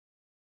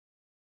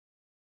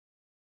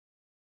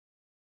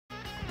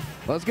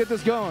Let's get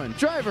this going.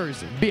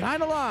 Drivers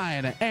behind the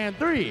line, and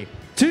 3,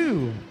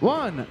 2,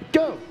 1,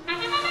 go.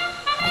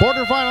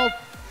 Quarterfinal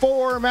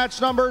 4,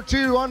 match number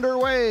 2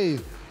 underway.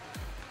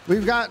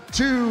 We've got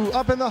 2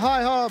 up in the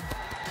high hub.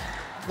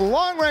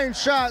 Long range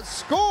shot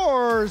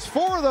scores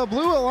for the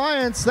Blue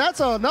Alliance. That's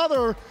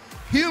another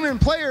human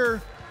player.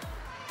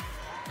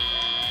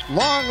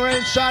 Long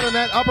range shot in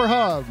that upper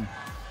hub.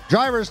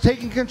 Drivers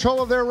taking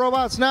control of their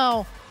robots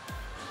now,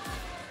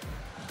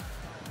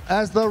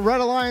 as the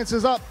Red Alliance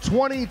is up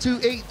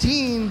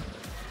 20-18,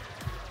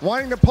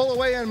 wanting to pull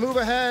away and move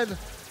ahead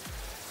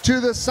to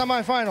the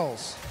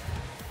semifinals.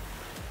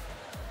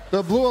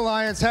 The Blue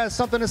Alliance has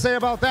something to say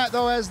about that,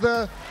 though, as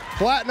the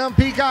Platinum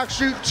Peacocks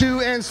shoot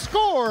 2 and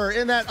score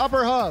in that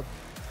upper hub.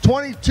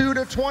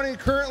 22-20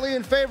 currently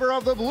in favor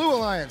of the Blue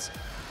Alliance.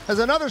 As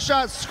another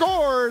shot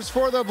scores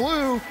for the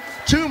Blue,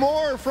 2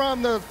 more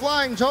from the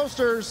Flying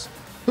Toasters,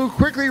 who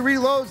quickly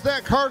reloads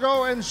that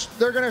cargo, and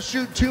they're going to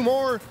shoot 2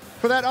 more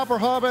for that upper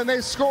hub, and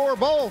they score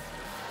both.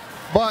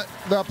 But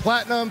the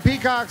Platinum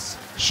Peacocks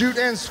shoot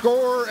and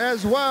score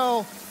as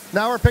well.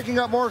 Now we're picking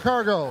up more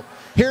cargo.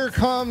 Here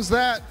comes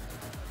that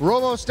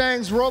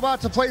RoboStang's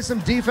robot to play some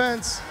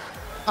defense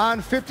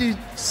on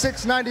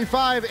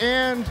 5695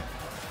 and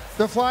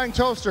the Flying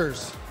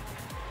Toasters.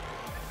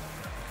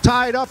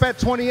 Tied up at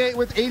 28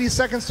 with 80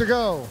 seconds to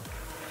go.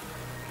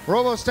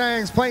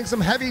 RoboStang's playing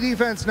some heavy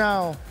defense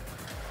now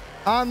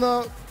on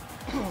the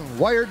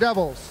Wire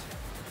Devils.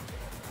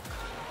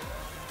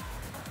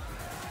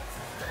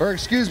 Or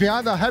excuse me,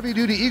 on the Heavy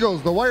Duty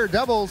Eagles. The Wire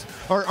Devils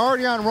are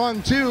already on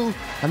rung 2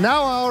 and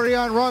now already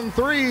on rung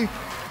 3.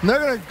 And they're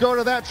going to go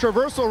to that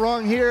traversal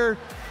rung here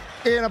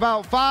in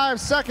about 5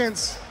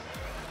 seconds.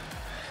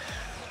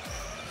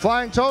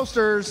 Flying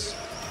Toasters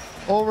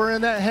over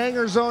in that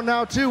hangar zone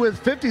now too with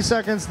 50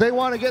 seconds. They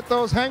want to get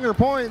those hangar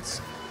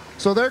points.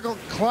 So they're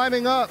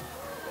climbing up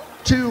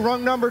to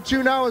rung number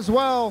 2 now as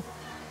well,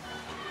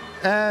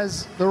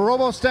 as the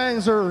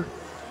RoboStangs are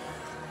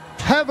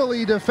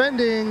heavily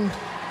defending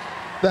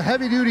the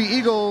Heavy Duty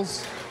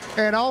Eagles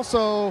and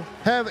also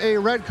have a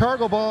red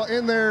cargo ball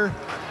in their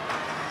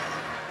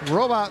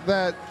robot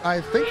that I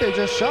think they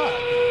just shot.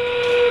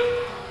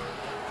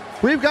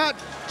 We've got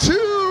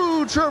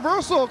 2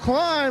 traversal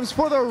climbs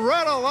for the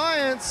Red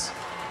Alliance.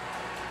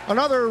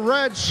 Another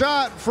red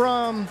shot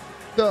from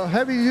the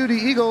Heavy Duty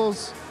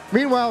Eagles.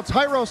 Meanwhile,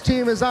 Tyro's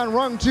team is on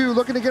rung 2,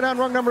 looking to get on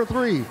rung number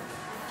 3.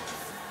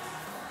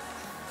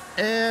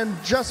 And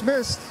just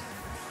missed.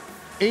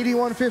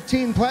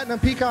 81-15, Platinum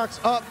Peacocks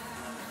up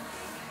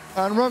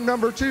on rung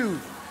number 2.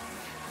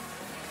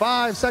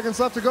 5 seconds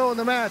left to go in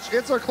the match.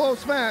 It's a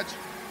close match.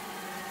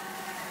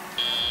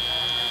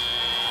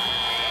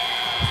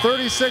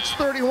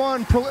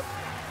 36-31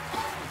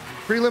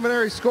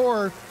 preliminary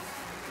score.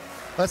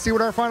 Let's see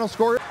what our final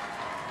score is.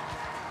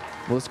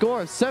 We'll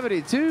score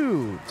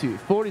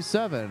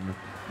 72-47.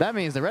 That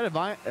means the Red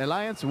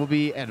Alliance will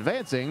be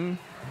advancing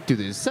to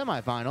the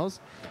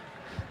semifinals.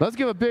 Let's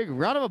give a big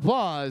round of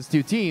applause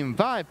to Team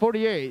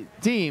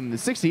 548, Team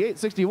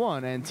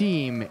 68-61, and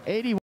Team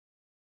 81.